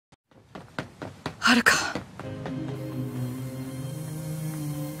はるか。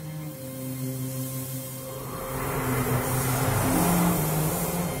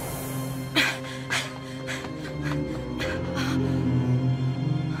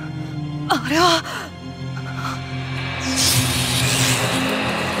あれは。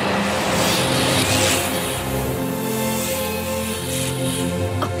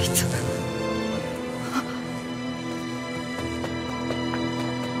あいつ。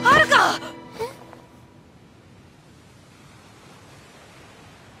はるか。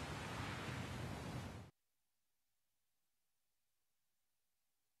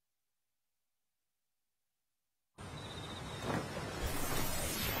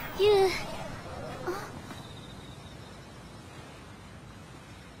ゆう。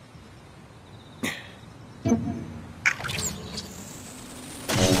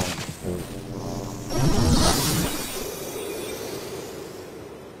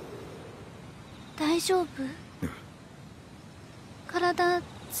大丈夫？体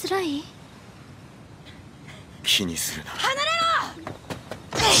つらい？気にするな。離れろ。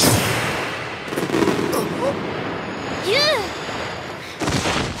ゆう。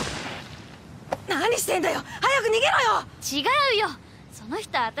何してんだよ。早く逃げろよ。違うよ。その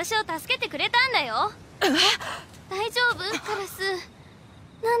人私を助けてくれたんだよ。大丈夫？カラス。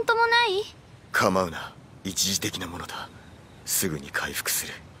なんともない？構うな。一時的なものだ。すぐに回復す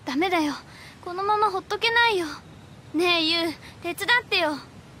る。ダメだよ。このままほっとけないよ。ねえユウ、手伝ってよ。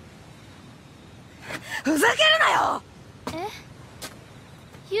ふざけるなよ。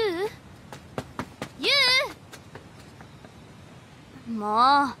え？ユウ？ユウ？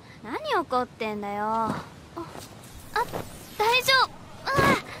もう何怒ってんだよ。あ、大丈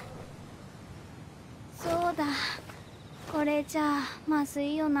夫。そうだ、これじゃあまず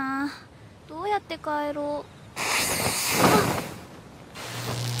いよな。どうやって帰ろう。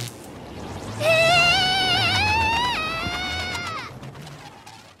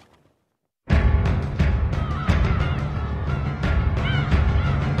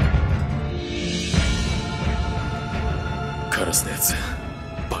カラスのやつ、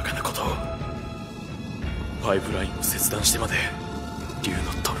バカなことを。パイプラインを切断してまで竜の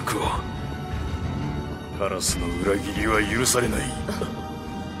トルクを。カラスの裏切りは許されない。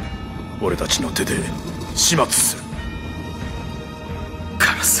俺たちの手で始末する。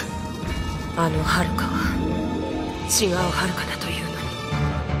カラス。あのはるかは違うはるかだというのに。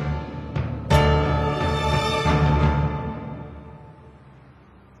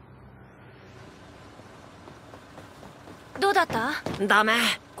どうだった？ダメ、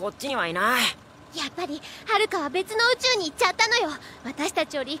こっちにはいない。やっぱりはるかは別の宇宙に行っちゃったのよ。私た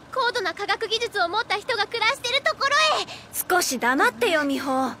ちより高度な科学技術を持った人が暮らしてるところへ。少し黙ってよ美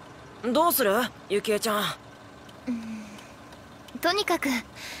穂。どうするゆきえちゃん。とにかく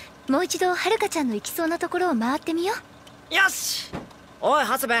もう一度はるかちゃんの行きそうなところを回ってみよう。よし。おい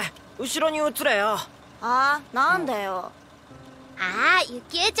長谷部、後ろに移れよ。なんだよ。ああ、ゆ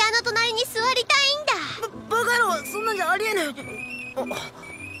きえちゃんの隣に座りたいんだ。バカ野郎、そんなんじゃありえね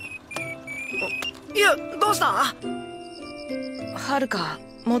いや、どうした？え。はるか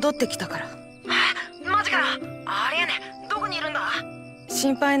戻ってきたから。マジかよ。ありえねえ。どこにいるんだ？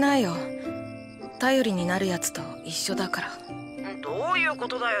心配ないよ。頼りになるやつと一緒だから。どういうこ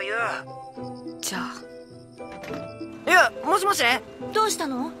とだよユウ。じゃあ。いや、もしもし。どうした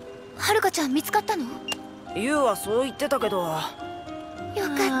の？はるかちゃん見つかったの？ユウはそう言ってたけど。よか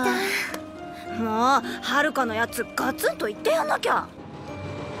った。もうはるかのやつガツンと言ってやんなきゃ。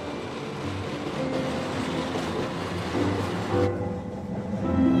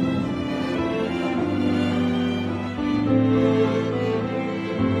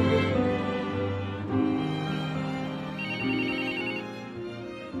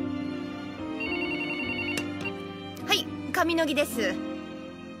はい、髪の木です。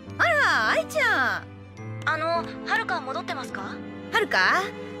あら、愛ちゃん。はるか戻ってますか？はるか、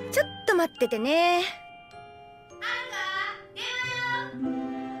ちょっと待っててね。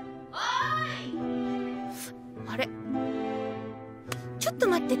あれ、ちょっと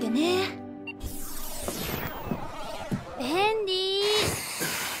待っててね。ベンディー。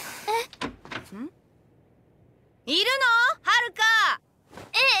いるの？はるか。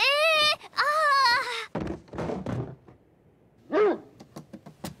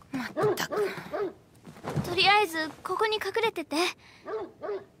まったく。とりあえずここに隠れてて。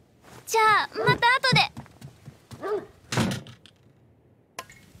じゃあまた後で。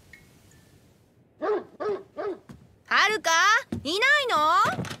はるか、いないの？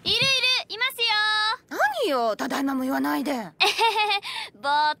いるいますよ。何よ、ただいまも言わないで。ぼ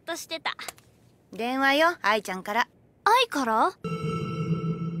ーっとしてた。電話よ、愛ちゃんから。愛から？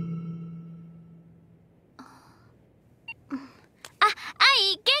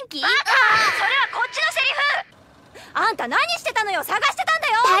気？それはこっちのセリフ。あんた何してたのよ。探してたんだ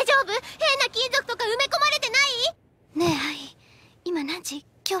よ。大丈夫？変な金属とか埋め込まれてない？ねえアイ、今何時？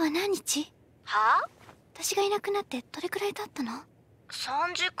今日は何日？は？私がいなくなってどれくらい経ったの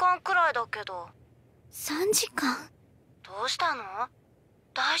3時間くらいだけど。？3時間？どうしたの？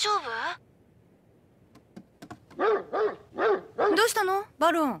大丈夫？どうしたの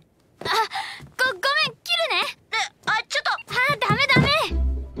バロン？ごめん、切るね。ちょっと。ダメダメ。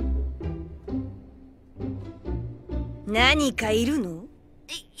何かいるの？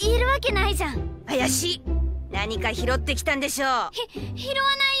いるわけないじゃん。怪しい。何か拾ってきたんでしょう。拾わ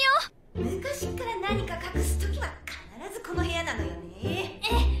ないよ。昔から何か隠すときは必ずこの部屋なのよね。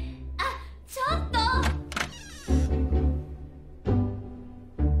ちょっと。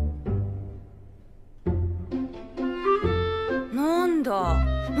なんだ、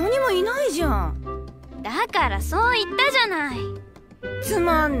何もいないじゃん。だからそう言ったじゃない。つ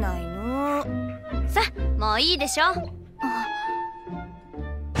まんないの。さ、もういいでしょ。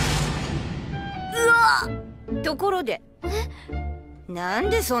ところで、なん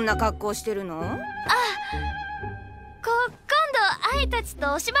でそんな格好してるの？今度アイたち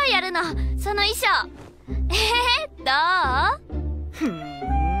とお芝居やるの。その衣装。どう？ふん。似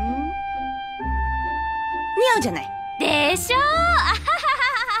合うじゃない。でしょ。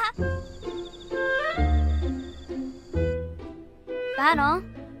バロン、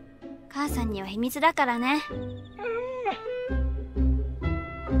母さんには秘密だからね。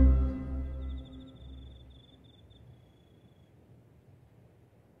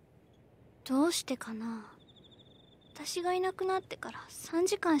どうしてかな。私がいなくなってから3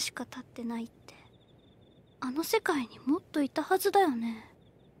時間しか経ってないって、あの世界にもっといたはずだよね。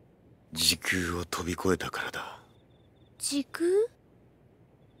時空を飛び越えたからだ。時空？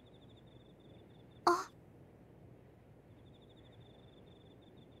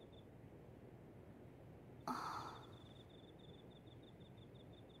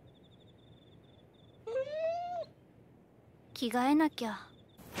着替えなきゃ。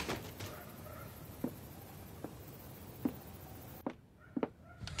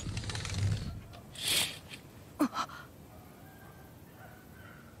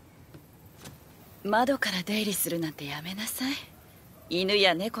窓から出入りするなんてやめなさい。犬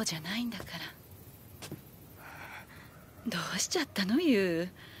や猫じゃないんだから。どうしちゃったのユウ。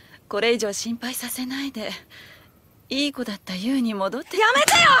これ以上心配させないで。いい子だったユウに戻って。やめ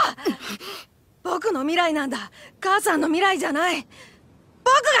てよ。僕の未来なんだ。母さんの未来じゃない。僕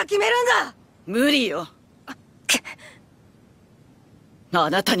が決めるんだ。無理よ。あ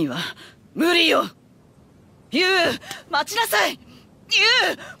なたには無理よ。ユウ、待ちなさい。ユ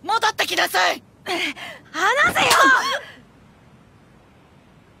ウ、戻ってきなさい。離せよ。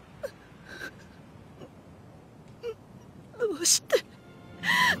どうして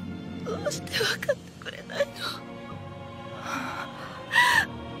分かってくれないの。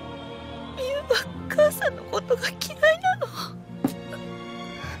ユウは母さんのことが嫌いなの。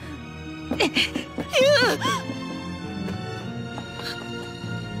ユウ、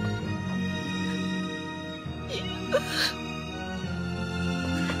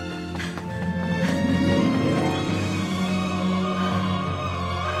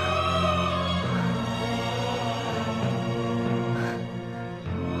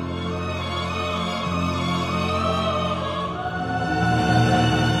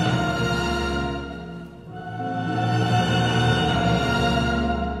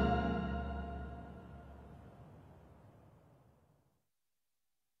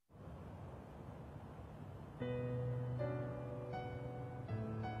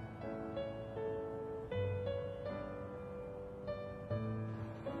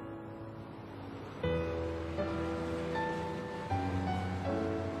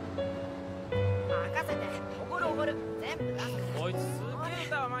こいつすげえ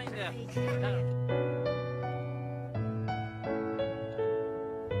歌うまいんだよ。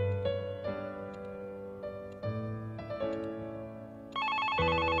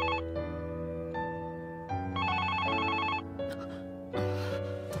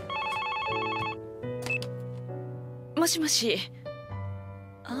もしもし。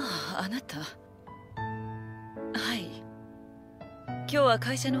あなた。はい。今日は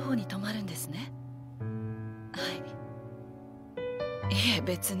会社の方に泊まるんですね。はい。いえ、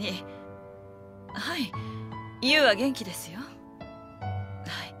別に。はい。ユウは元気ですよ。は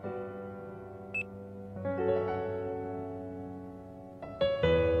い。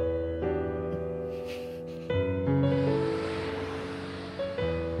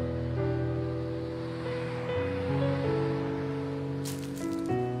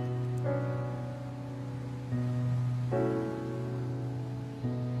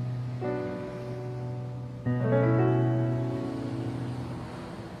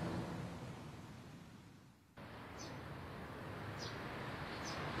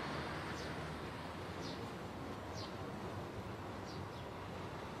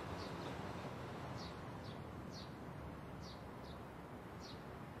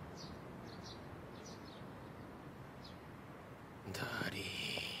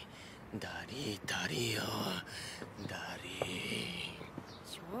ダリーよ、ダリ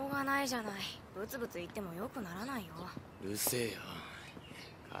しょうがないじゃない。ブツブツ言ってもよくならないよ。ー。うるせえよ、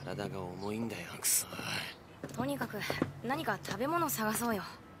体が重いんだよ、クソ。とにかく何か食べ物探そうよ。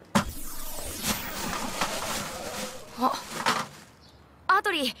ア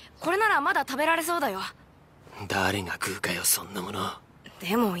トリ、これならまだ食べられそうだよ。誰が食うかよ、そんなもの。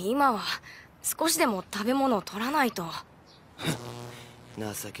でも今は少しでも食べ物を取らないと。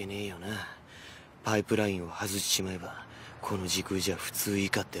情けねえよな。パイプラインを外しちまえばこの時空じゃ普通以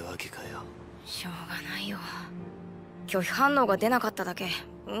下ってわけかよ。しょうがないよ。拒否反応が出なかっただけ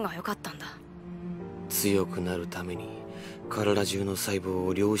運が良かったんだ。強くなるために体中の細胞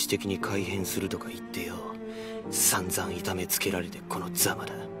を量子的に改変するとか言ってよ、散々痛めつけられてこのザマ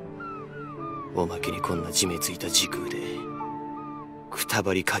だ。おまけにこんな地めついた時空でくた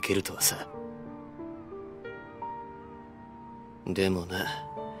ばりかけるとはさ。でもな、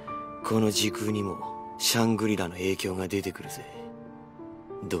この時空にもシャングリラの影響が出てくるぜ。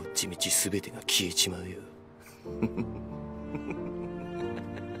どっちみち全てが消えちまうよ。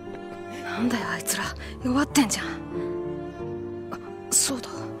なんだよあいつら、弱ってんじゃん。あ、そうだ。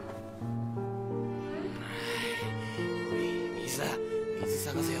水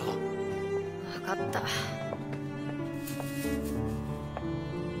探せよ。分かった。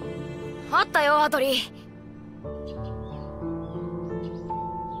あったよ、アトリ。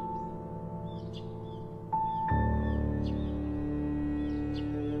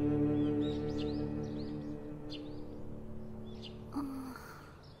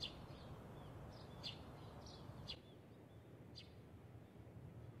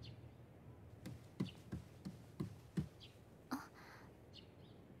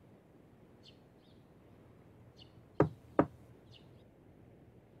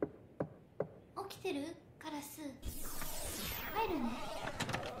起きてる？カラス。入るね。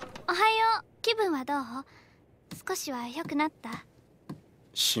おはよう。気分はどう？少しは良くなった？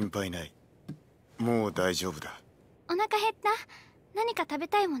心配ない。もう大丈夫だ。お腹減った？何か食べ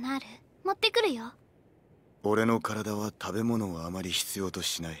たいものある？持ってくるよ。俺の体は食べ物をあまり必要と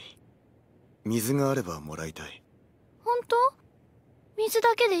しない。水があればもらいたい。本当？水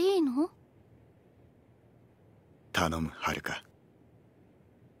だけでいいの？頼む、はるか。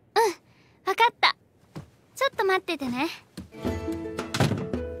わかった。ちょっと待っててね。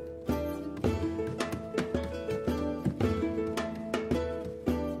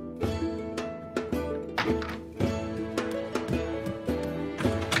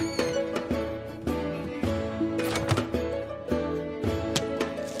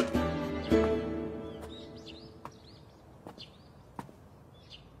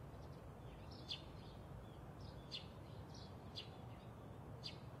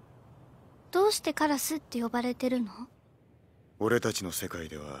どうしてカラスって呼ばれてるの？俺たちの世界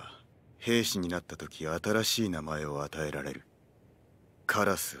では兵士になった時新しい名前を与えられる。カ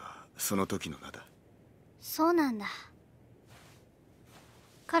ラスはその時の名だ。そうなんだ。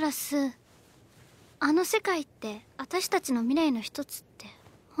カラス、あの世界って私たちの未来の一つって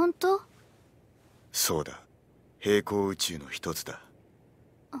本当？そうだ、平行宇宙の一つだ。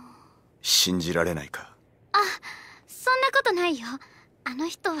信じられないか？あ、そんなことないよ。あの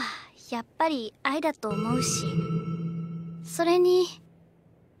人はやっぱり愛だと思うし、それに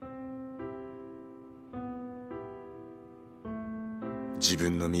自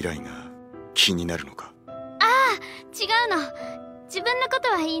分の未来が気になるのか？ああ、違うの。自分のこと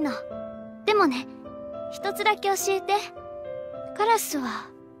はいいの。でもね、一つだけ教えて。カラスは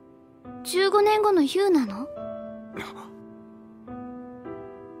15年後のユウなの？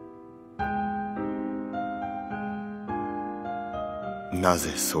な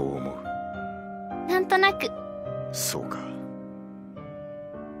ぜそう思う？なんとなく。そうか。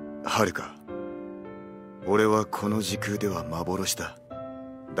はるか、俺はこの時空では幻だ。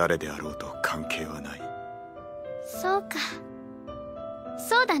誰であろうと関係はない。そうか。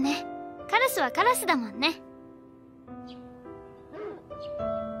そうだね。カラスはカラスだもんね。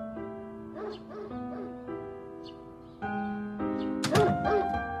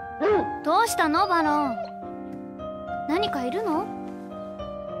どうしたのバロン？何かいるの？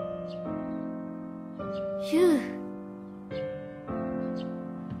ユウ。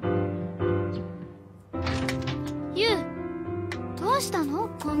ユウ、どうしたの？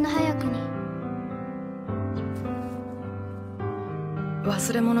こんな早くに。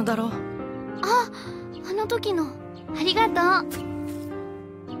忘れ物だろ。あ、あの時の。ありがとう。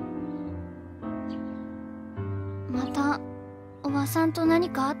またおばさんと何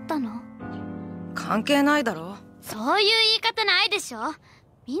かあったの？関係ないだろ。そういう言い方ないでしょ。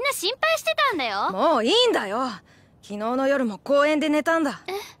みんな心配してたんだよ。もういいんだよ。昨日の夜も公園で寝たんだ。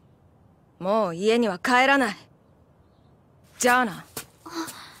もう家には帰らない。じゃあな。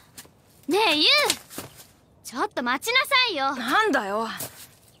ねえユウ、ちょっと待ちなさいよ。なんだよ。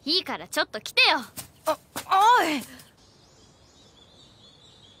いいからちょっと来てよ。おい。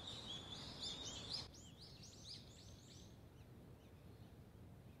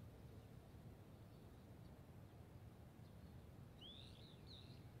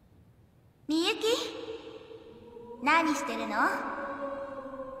みゆき、何してるの？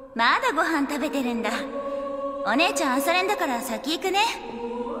まだご飯食べてるんだ。お姉ちゃん朝練だから先行くね。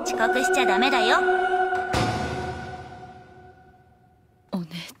遅刻しちゃダメだよ。お姉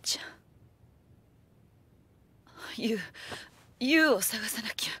ちゃん、ユウを探さな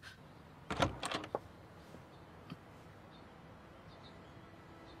きゃ。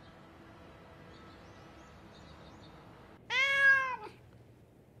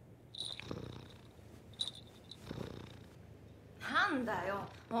なんだよ、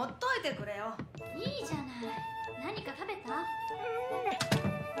ほっといてくれよ。いいじゃない。何か食べた？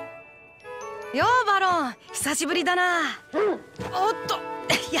ようバロン、久しぶりだな。おっと、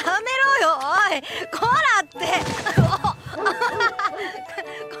やめろよ、おい。こらって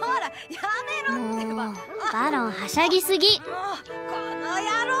こら、やめろってば。バロンはしゃぎすぎ。もうこの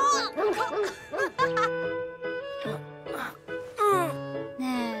野郎。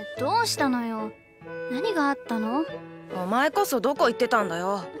ねえ、どうしたのよ。何があったの？お前こそどこ行ってたんだ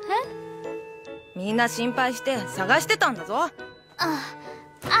よ。みんな心配して探してたんだぞ。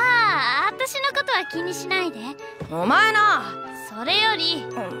私のことは気にしないで。お前な。それより、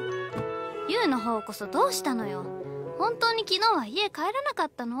ユウの方こそどうしたのよ。本当に昨日は家帰らなかっ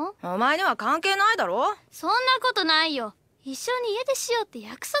たの？お前には関係ないだろ。そんなことないよ。一緒に家出しようって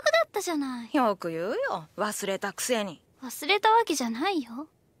約束だったじゃない。よく言うよ、忘れたくせに。忘れたわけじゃないよ、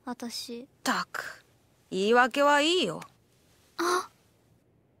私。たく、言い訳はいいよ。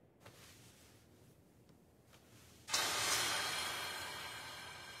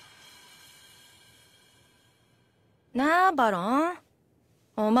なあバロン、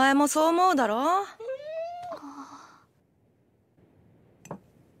お前もそう思うだろ。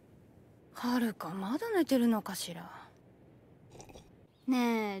はるかまだ寝てるのかしら。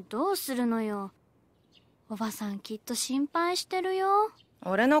ねえ、どうするのよ。おばさんきっと心配してるよ。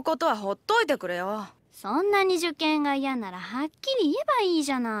俺のことはほっといてくれよ。そんなに受験が嫌ならはっきり言えばいい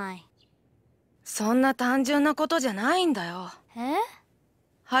じゃない。そんな単純なことじゃないんだよ。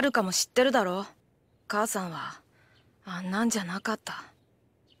はるかも知ってるだろ。母さんはあんなんじゃなかった。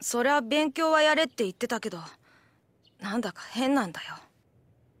そりゃ勉強はやれって言ってたけど、なんだか変なんだよ。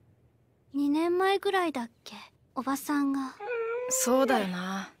2年前ぐらいだっけ、おばさんが。そうだよ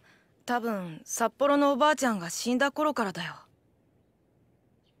な。多分札幌のおばあちゃんが死んだ頃からだよ。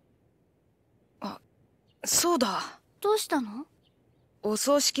そうだ。どうしたの？お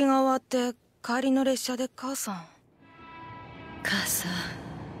葬式が終わって帰りの列車で母さん。母さん、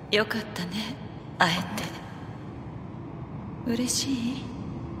よかったね、会えて。嬉しい？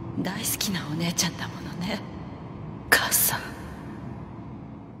大好きなお姉ちゃんだものね、母さん。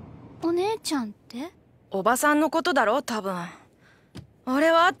お姉ちゃんって？おばさんのことだろ、多分。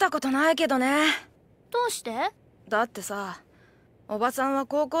俺は会ったことないけどね。どうして？だってさ、おばさんは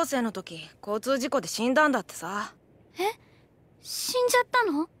高校生の時交通事故で死んだんだってさ。死んじゃった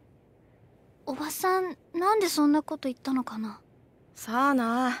の？おばさんなんでそんなこと言ったのかな。さあ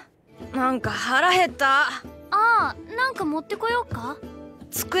な。なんか腹減った。なんか持ってこようか。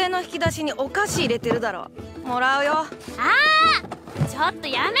机の引き出しにお菓子入れてるだろ。もらうよ。ちょっと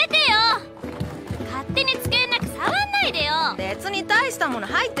やめてよ。勝手に机なんか触んないでよ。別に大したもの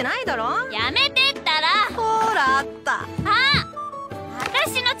入ってないだろ。やめてったら。ほら、あった。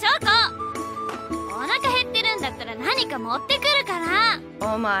私のチョコ。お腹減ってるんだったら何か持ってくるから。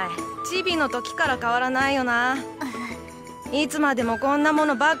お前チビの時から変わらないよな。いつまでもこんなも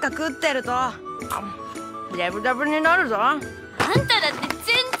のばっか食ってるとデブデブになるぞ。あんただって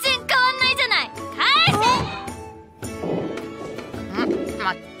全然変わんないじゃない。返せ。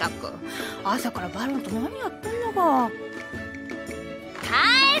まったく朝からバロンと何やってんのか。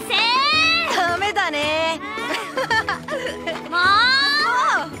返せー。ダメだね。も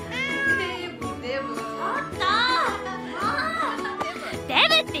うデブちょっとデ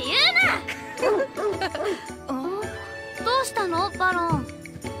ブって言うな。どうしたのバロン。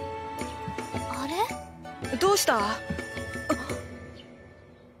あれ？どうした？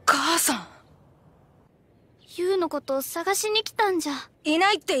母さん。ユウのことを探しに来たんじゃ。い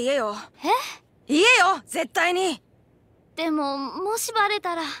ないって言えよ。言えよ、絶対に。でももしバレ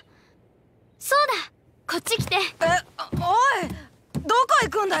たら。そうだ、こっち来て。おい、どこ行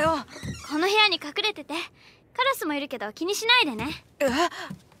くんだよ。この部屋に隠れてて。カラスもいるけど気にしないでね。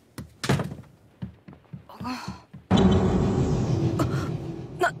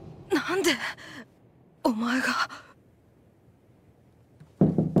なんでお前が。は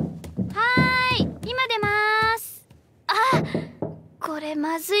ーい、今出まーす。あ、これ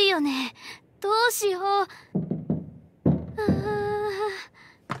まずいよね。どうしよう。は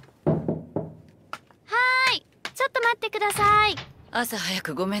ーい、ちょっと待ってください。朝早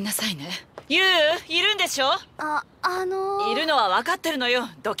くごめんなさいね。ユウ、いるんでしょ？いるのは分かってるのよ。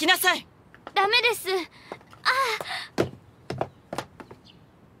どきなさい。ダメです。や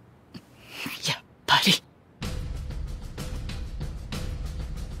っぱり。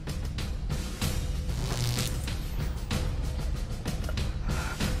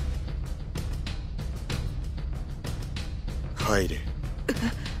入れ。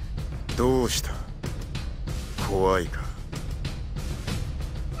どうした？怖いか？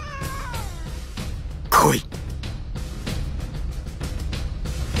来い。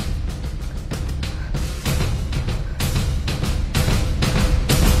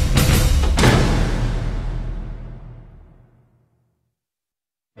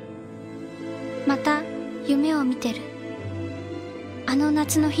また夢を見てる。あの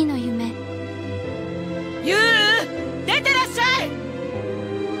夏の日の夢。ユウ、出てらっしゃい。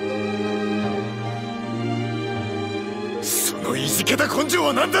そのいじけた根性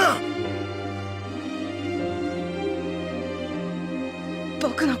は何だ？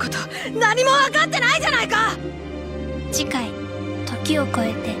僕のこと何も分かってないじゃないか。次回、時を超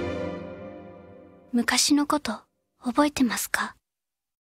えて。昔のこと覚えてますか？